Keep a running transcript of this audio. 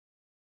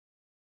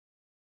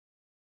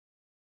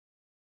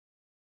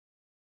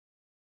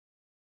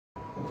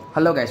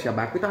Hello guys, we are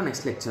back with our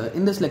next lecture.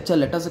 In this lecture,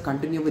 let us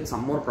continue with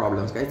some more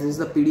problems, guys. This is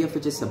the PDF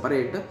which is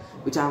separate,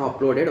 which I have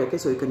uploaded. Okay,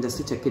 so you can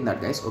just check in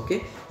that, guys.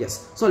 Okay,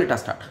 yes. So let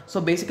us start.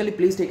 So basically,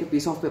 please take a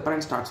piece of paper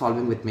and start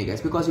solving with me, guys,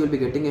 because you will be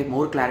getting a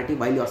more clarity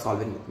while you are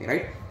solving with me,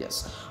 right?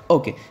 Yes.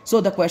 Okay. So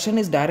the question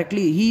is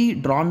directly he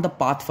drawn the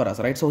path for us,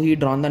 right? So he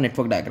drawn the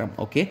network diagram.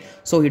 Okay.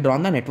 So he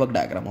drawn the network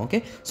diagram.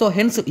 Okay. So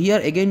hence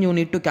here again you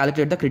need to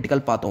calculate the critical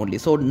path only.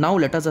 So now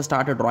let us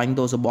start drawing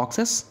those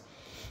boxes.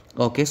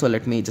 Okay, so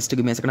let me just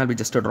give me a second. I'll be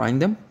just drawing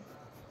them.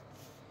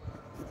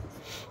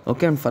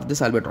 Okay, and for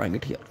this I'll be drawing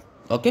it here.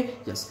 Okay,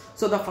 yes.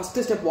 So the first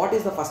step, what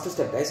is the first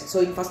step, guys?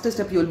 So in first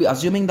step you will be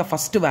assuming the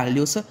first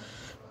values,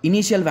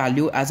 initial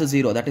value as a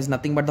 0. That is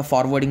nothing but the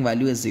forwarding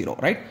value is 0,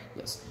 right?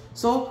 Yes.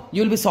 So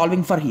you will be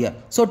solving for here.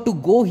 So to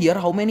go here,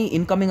 how many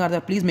incoming are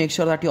there? Please make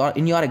sure that you are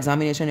in your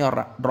examination you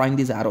are drawing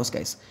these arrows,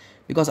 guys,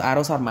 because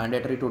arrows are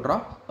mandatory to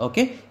draw.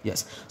 Okay,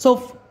 yes.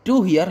 So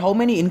to here, how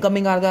many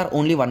incoming are there?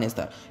 Only one is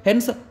there.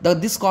 Hence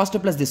this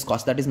cost plus this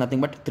cost, that is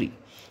nothing but 3.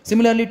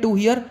 Similarly to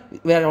here,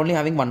 we are only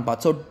having one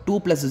path, so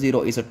 2 plus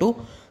 0 is a 2.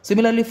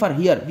 Similarly for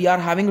here, we are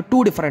having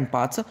two different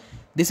paths.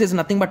 This is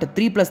nothing but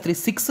 3 plus 3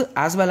 6,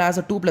 as well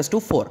as 2 plus 2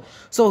 4.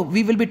 So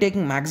we will be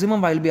taking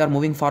maximum while we are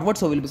moving forward,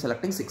 so we will be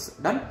selecting 6.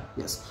 Done?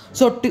 Yes.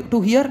 So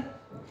to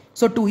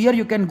here,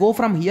 you can go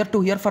from here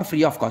to here for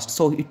free of cost.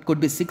 So it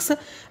could be 6,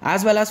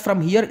 as well as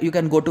from here you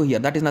can go to here.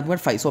 That is nothing but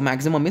 5. So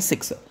maximum is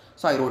 6.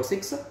 So I wrote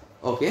 6.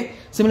 Okay.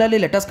 Similarly,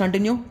 let us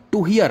continue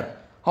to here.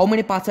 How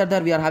many paths are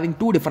there? We are having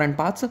two different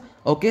paths.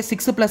 Okay.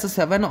 6 plus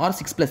 7 or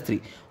 6 plus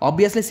 3.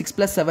 Obviously 6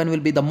 plus 7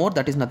 will be the more.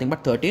 That is nothing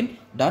but 13.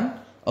 Done.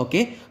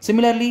 Okay.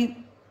 Similarly,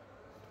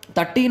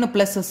 13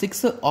 plus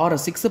 6 or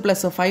 6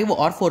 plus 5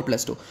 or 4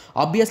 plus 2.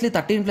 Obviously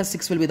 13 plus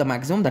 6 will be the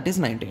maximum, that is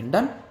 19.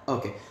 Done?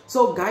 Okay.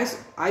 So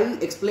guys, I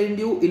explained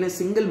you in a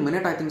single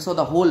minute, I think so,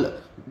 the whole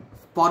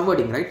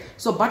forwarding, right?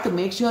 So but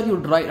make sure you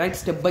write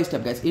step by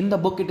step, guys. In the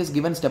book it is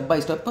given step by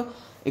step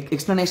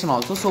explanation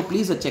also. So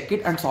please check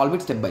it and solve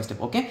it step by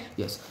step. Okay?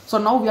 Yes. So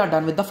now we are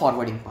done with the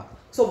forwarding part.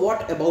 So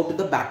what about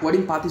the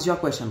backwarding path is your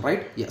question,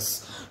 right?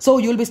 Yes. So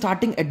you will be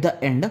starting at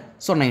the end.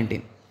 So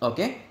 19.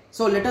 Okay.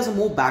 So let us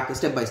move back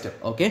step by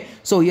step. Okay.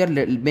 So here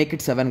make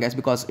it 7, guys,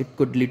 because it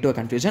could lead to a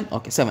confusion.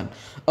 Okay, 7.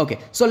 Okay.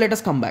 So let us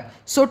come back.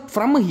 So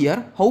from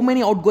here, how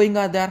many outgoing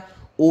are there?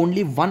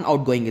 Only one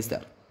outgoing is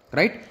there,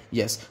 right?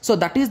 Yes. So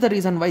that is the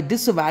reason why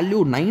this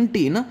value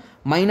 19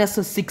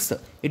 minus 6,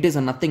 it is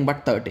nothing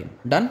but 13.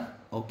 Done?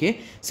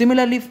 Okay.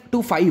 Similarly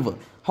to 5,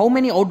 how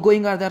many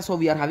outgoing are there? So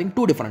we are having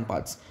two different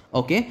paths.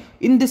 Okay.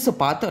 In this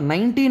path,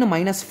 19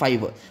 minus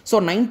 5. So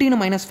 19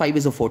 minus 5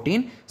 is a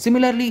 14.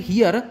 Similarly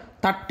here,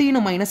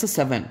 13 minus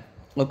 7.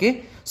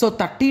 Okay. So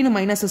 13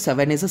 minus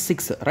 7 is a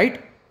 6,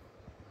 right?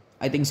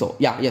 I think so.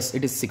 Yeah. Yes.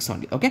 It is 6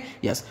 only. Okay.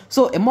 Yes.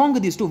 So among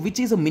these two, which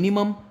is a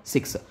minimum?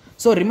 6.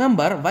 So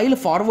remember, while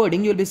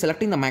forwarding, you will be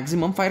selecting the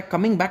maximum. For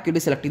coming back, you will be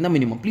selecting the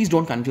minimum. Please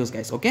don't confuse,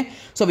 guys. Okay.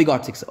 So we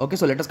got 6. Okay.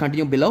 So let us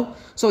continue below.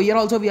 So here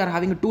also we are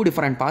having two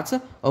different paths.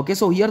 Okay.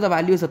 So here the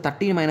value is a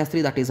 13 minus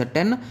 3. That is a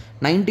 10.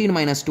 19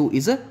 minus 2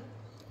 is a,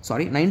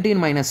 sorry, 19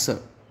 minus,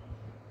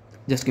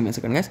 just give me a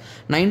second, guys.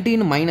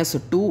 19 minus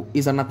 2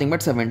 is a nothing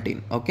but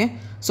 17. Okay.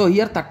 So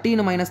here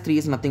 13 minus 3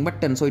 is nothing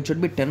but 10. So it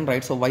should be 10,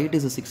 right? So why it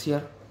is a 6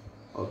 here?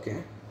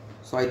 Okay.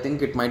 So I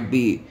think it might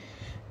be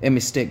a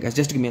mistake, guys.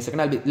 Just give me a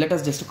second. Let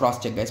us just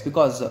cross check, guys,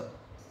 because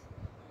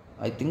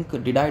I think,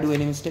 did I do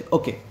any mistake?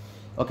 Okay.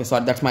 Okay.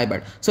 Sorry. That's my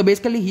bad. So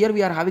basically here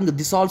we are having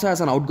this also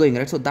as an outgoing,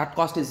 right? So that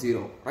cost is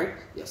 0, right?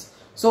 Yes.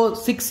 So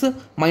 6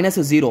 minus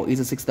 0 is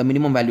a 6. The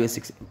minimum value is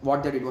 6.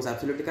 What they did was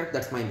absolutely correct.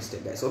 That's my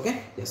mistake, guys.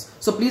 Okay. Yes.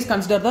 So please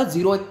consider the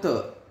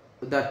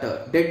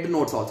 0th, dead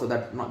notes also,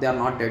 that they are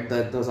not dead.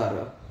 Those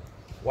are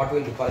what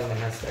we'll be calling them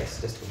as, guys.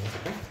 Just give me a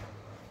second.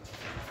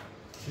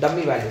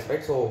 Dummy values,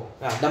 right? So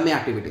dummy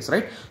activities,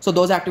 right? So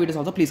those activities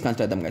also please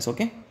consider them, guys.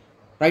 Okay.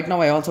 Right now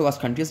I also was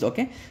confused.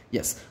 Okay.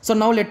 Yes. So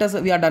now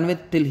we are done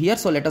with till here.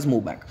 So let us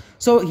move back.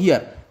 So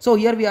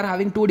here we are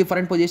having two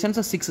different positions.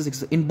 So 6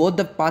 6 in both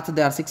the paths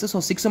they are 6.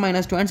 So 6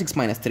 minus 2 and 6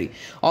 minus 3.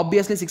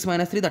 Obviously 6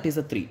 minus 3, that is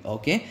a 3.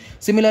 Okay.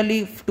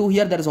 Similarly to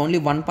here there is only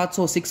one path.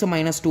 So 6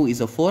 minus 2 is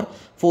a 4.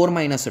 4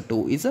 minus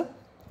 2 is a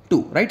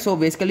 2, right? So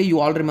basically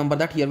you all remember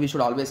that here we should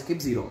always keep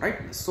 0,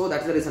 right? So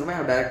that's the reason why I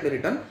have directly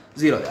written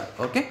 0 there.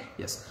 Okay.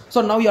 Yes.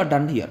 So now you are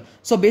done here.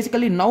 So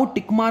basically now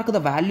tick mark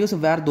the values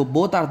where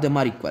both of them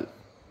are equal.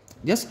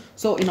 Yes.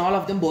 So in all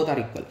of them both are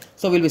equal.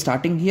 So we'll be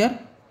starting here.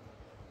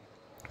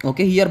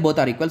 Okay. Here both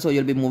are equal. So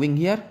you'll be moving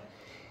here.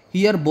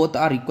 Here both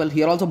are equal.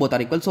 Here also both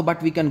are equal. So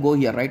but we can go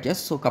here, right? Yes.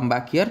 So come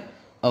back here.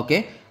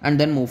 Okay. And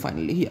then move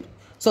finally here.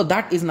 So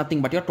that is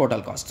nothing but your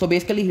total cost. So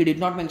basically he did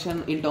not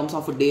mention in terms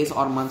of days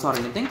or months or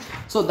anything.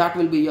 So that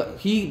will be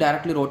he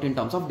directly wrote in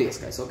terms of days,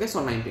 guys. Okay.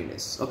 So 19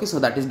 days. Okay. So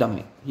that is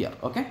dummy here.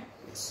 Okay.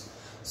 Yes.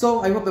 So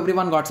I hope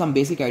everyone got some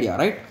basic idea,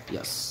 right?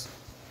 Yes.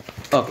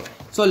 Okay.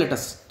 So let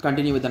us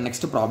continue with the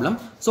next problem.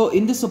 So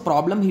in this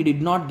problem, he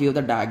did not give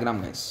the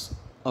diagram, guys.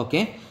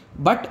 Okay.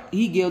 But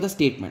he gave the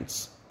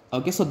statements.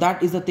 Okay. So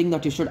that is the thing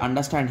that you should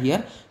understand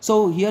here.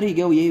 So here he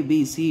gave A,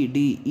 B, C,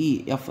 D,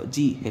 E, F,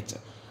 G, H.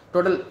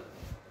 Total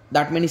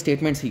that many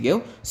statements he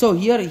gave. So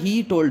here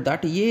he told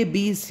that A,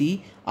 B,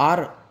 C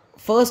are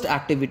first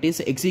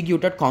activities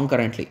executed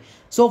concurrently.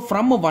 So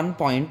from one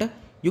point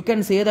you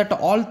can say that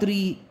all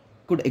three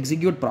could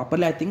execute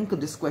properly. I think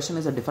this question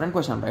is a different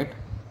question, right?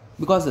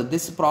 Because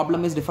this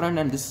problem is different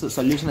and this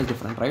solution is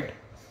different, right?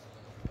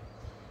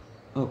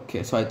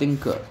 Okay, so I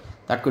think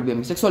that could be a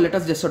mistake. So let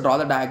us just draw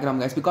the diagram,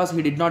 guys, because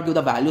he did not give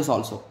the values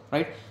also,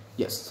 right?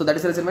 Yes, so that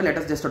is the reason why let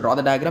us just draw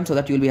the diagram so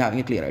that you will be having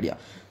a clear idea.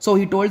 So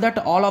he told that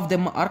all of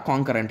them are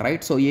concurrent,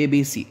 right? So A,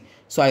 B, C.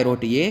 So I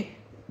wrote A,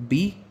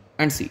 B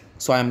and C.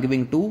 So I am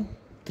giving 2,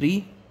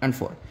 3 and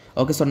 4.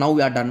 Okay, so now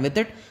we are done with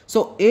it.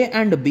 So A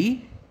and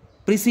B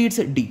precedes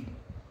D.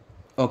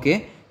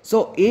 Okay,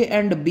 so A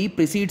and B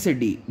precedes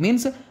D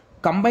means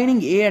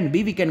combining A and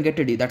B we can get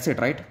a D. That's it,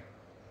 right?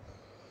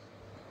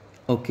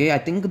 Okay, I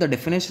think the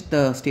definition,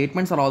 the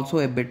statements are also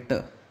a bit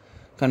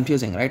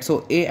confusing, right?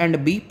 So A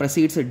and B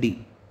precedes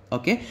D.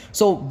 Okay,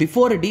 so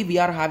before D we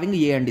are having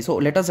A and D. So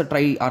let us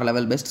try our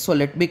level best. So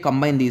let me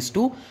combine these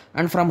two,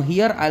 and from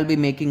here I'll be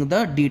making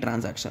the D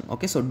transaction.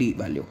 Okay, so D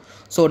value.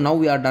 So now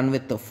we are done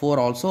with the 4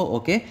 also.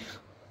 Okay,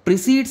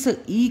 precedes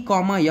E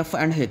comma F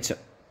and H.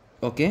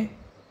 Okay,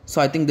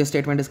 so I think this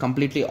statement is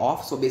completely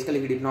off. So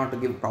basically he did not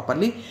give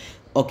properly.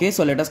 Okay,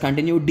 so let us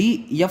continue.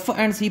 D, F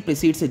and C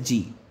precedes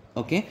G.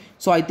 Okay,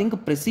 so I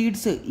think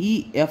precedes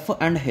E, F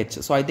and H.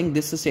 So I think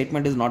this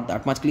statement is not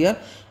that much clear,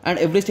 and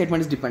every statement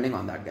is depending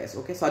on that, guys.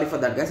 Okay, sorry for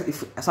that, guys.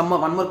 If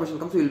one more question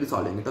comes, we will be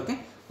solving it. Okay,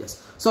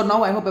 yes. So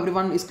now I hope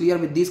everyone is clear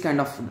with these kind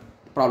of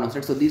problems,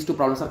 right? So these two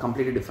problems are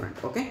completely different.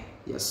 Okay,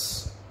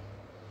 yes.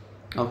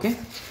 Okay,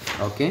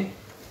 okay,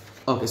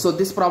 okay. So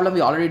this problem we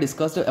already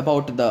discussed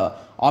about the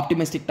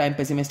optimistic time,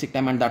 pessimistic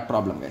time, and that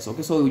problem, guys.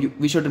 Okay, so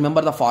we should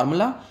remember the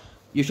formula.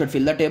 You should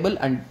fill the table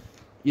and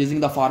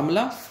using the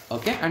formula,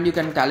 okay, and you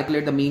can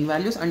calculate the mean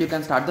values and you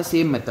can start the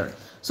same method.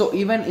 So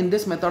even in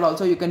this method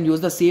also you can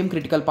use the same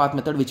critical path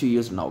method which we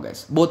used now,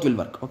 guys. Both will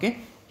work. Okay,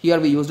 here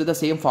we used the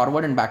same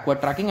forward and backward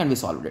tracking and we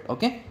solved it.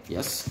 Okay,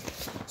 yes.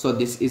 So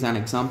this is an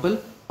example.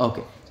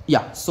 Okay,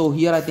 yeah, so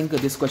here I think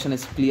this question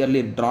is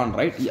clearly drawn,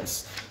 right?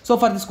 Yes. So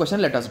for this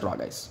question let us draw,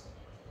 guys.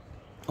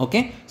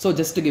 Okay, so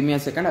just to give me a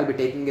second, I'll be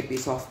taking a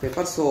piece of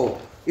paper. So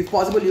if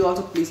possible you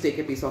also please take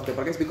a piece of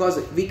paper, guys, because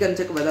we can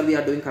check whether we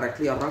are doing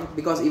correctly or wrong,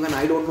 because even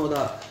I don't know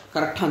the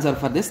correct answer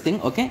for this thing.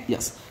 Okay,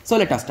 yes. So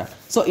let us start.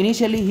 So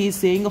initially he is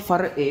saying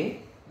for A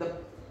the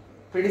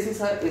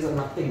predecessor is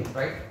nothing,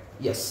 right?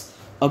 Yes.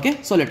 Okay,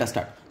 so let us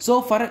start.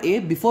 So for A,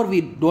 before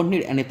we don't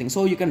need anything,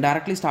 so you can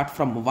directly start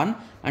from 1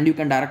 and you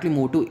can directly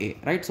move to A,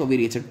 right? So we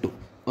reach it 2.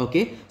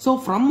 Okay, so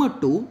from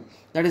 2,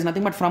 that is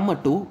nothing but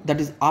from 2, that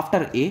is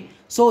after A.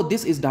 So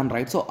this is done,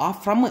 right? So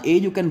from A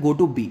you can go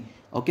to B.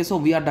 Okay, so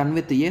we are done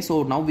with A.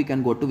 So now we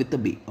can go to with the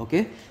B.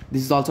 Okay,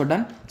 this is also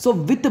done. So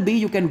with the B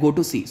you can go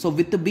to C. So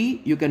with the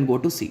B you can go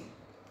to C.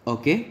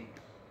 Okay,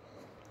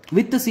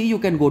 with the C you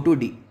can go to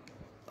D.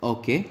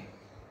 Okay,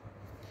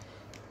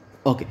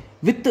 okay,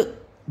 with the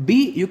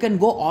B you can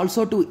go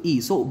also to E.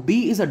 So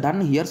B is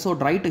done here. So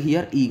write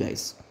here E,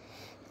 guys.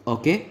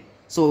 Okay,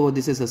 so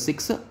this is a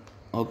 6.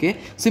 Okay,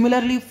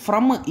 similarly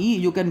from E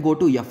you can go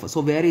to F.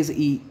 So where is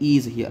E? E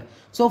is here.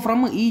 So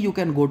from E you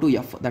can go to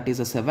F, that is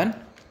a 7.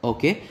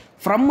 Okay,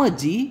 from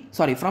G,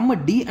 sorry,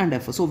 from D and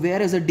F. So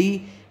where is a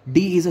D?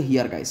 D is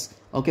here, guys.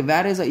 Okay,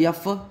 where is a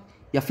F?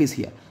 F is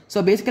here.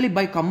 So basically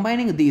by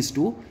combining these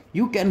two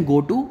you can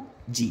go to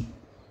G.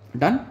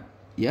 Done?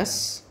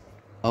 Yes.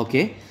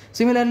 Okay,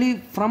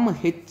 similarly from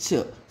H,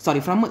 sorry,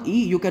 from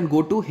E you can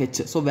go to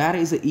H. So where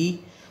is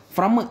E?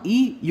 From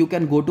E you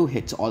can go to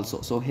H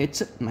also. So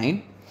H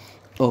 9.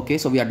 Okay,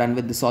 so we are done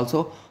with this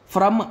also.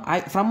 From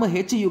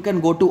H you can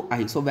go to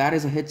I. So where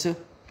is H?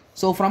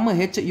 So from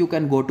H you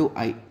can go to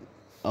I.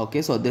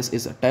 Okay, so this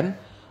is a 10.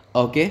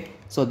 Okay,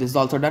 so this is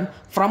also done.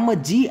 From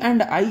G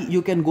and I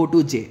you can go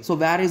to J. So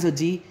where is a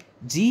G?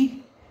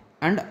 G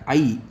and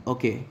I.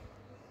 Okay,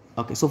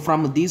 okay, so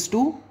from these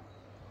two.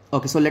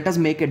 Okay, so let us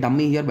make a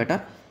dummy here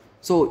better.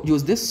 So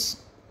use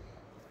this.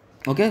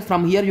 Okay,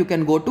 from here you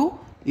can go to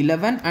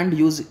 11 and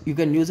you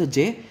can use a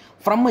J.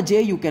 From a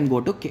J you can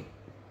go to K.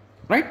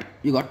 Right,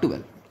 you got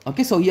 12.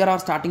 Okay, so here our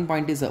starting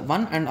point is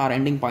 1 and our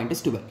ending point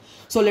is 12.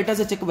 So let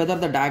us check whether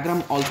the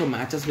diagram also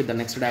matches with the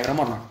next diagram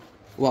or not.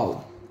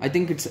 Wow, I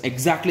think it's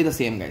exactly the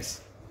same,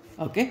 guys.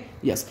 Okay,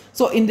 yes.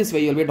 So in this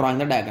way you will be drawing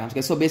the diagrams.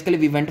 Okay, so basically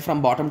we went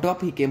from bottom to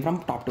up, he came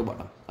from top to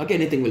bottom. Okay,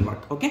 anything will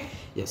work. Okay,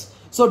 yes.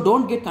 So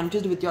don't get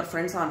confused with your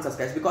friends' answers,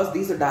 guys, because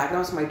these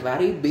diagrams might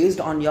vary based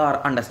on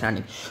your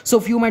understanding. So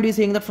few might be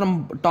saying that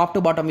from top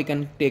to bottom we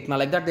can take, now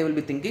like that they will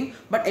be thinking,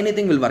 but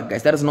anything will work,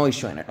 guys. There is no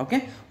issue in it.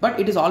 Okay, but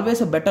it is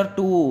always better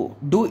to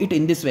do it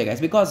in this way, guys,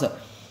 because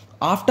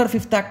after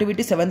 5th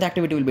activity 7th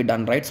activity will be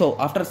done, right? So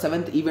after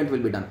 7th event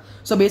will be done.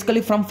 So basically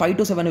from 5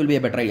 to 7 will be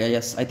a better idea.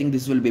 Yes, I think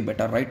this will be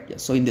better, right?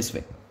 Yes, so in this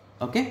way.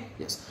 Okay,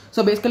 yes.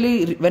 So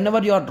basically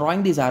whenever you are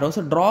drawing these arrows,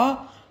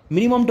 draw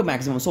minimum to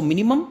maximum. So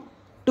minimum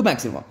to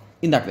maximum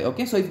in that way.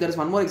 Okay, so if there is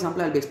one more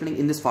example I'll be explaining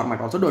in this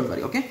format also, don't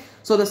worry. Okay,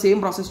 so the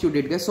same process you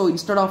did, guys. So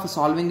instead of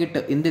solving it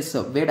in this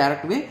way,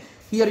 direct way,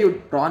 Here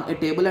you drawn a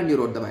table and you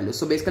wrote the values.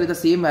 So basically the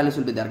same values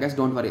will be there, guys.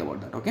 Don't worry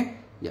about that. Okay.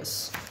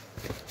 Yes.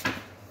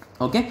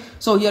 Okay.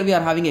 So here we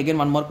are having again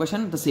one more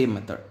question, the same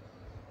method.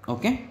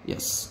 Okay.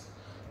 Yes.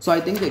 So I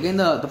think again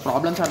the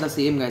problems are the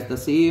same, guys. The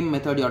same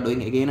method you are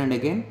doing again and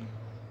again.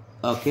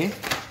 Okay.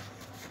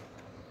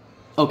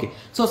 Okay,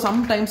 so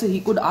sometimes he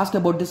could ask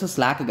about this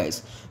slack,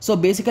 guys. So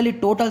basically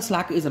total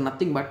slack is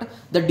nothing but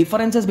the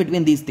differences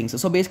between these things.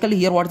 So basically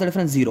here what is the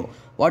difference? 0.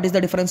 What is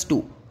the difference? 2.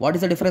 What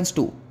is the difference?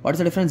 2. What is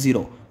the difference?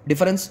 0.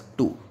 Difference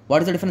 2.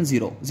 What is the difference?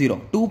 0.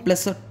 0. 2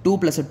 plus 2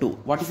 plus 2.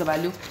 What is the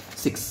value?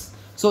 6.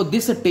 So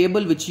this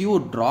table which you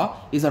draw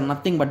is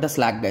nothing but the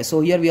slack, guys.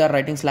 So here we are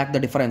writing slack, the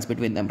difference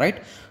between them,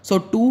 right? So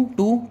 2,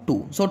 2,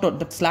 2. So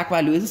the slack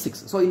value is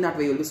 6. So in that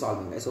way you will be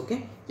solving, guys.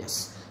 Okay.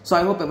 Yes. So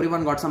I hope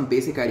everyone got some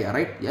basic idea,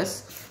 right?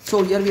 Yes.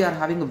 So here we are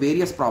having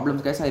various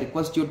problems, guys. I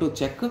request you to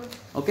check.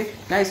 Okay,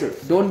 guys,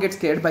 don't get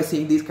scared by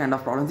seeing these kind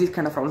of problems. These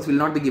kind of problems will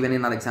not be given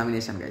in our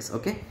examination, guys.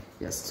 Okay.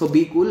 Yes. So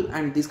be cool,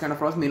 and these kind of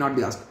problems may not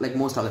be asked like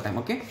most of the time.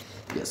 Okay.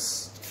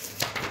 Yes.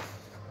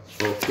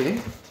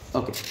 Okay.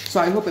 Okay. So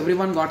I hope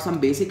everyone got some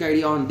basic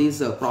idea on these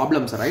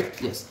problems, right?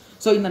 Yes.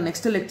 So in the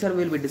next lecture,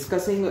 we'll be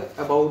discussing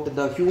about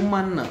the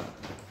human.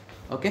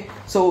 Okay,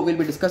 so we'll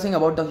be discussing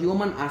about the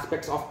human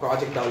aspects of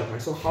project development.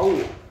 So how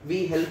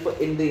we help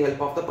in the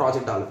help of the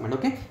project development.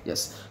 Okay,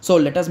 yes. So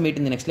let us meet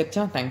in the next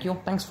lecture. Thank you.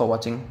 Thanks for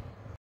watching.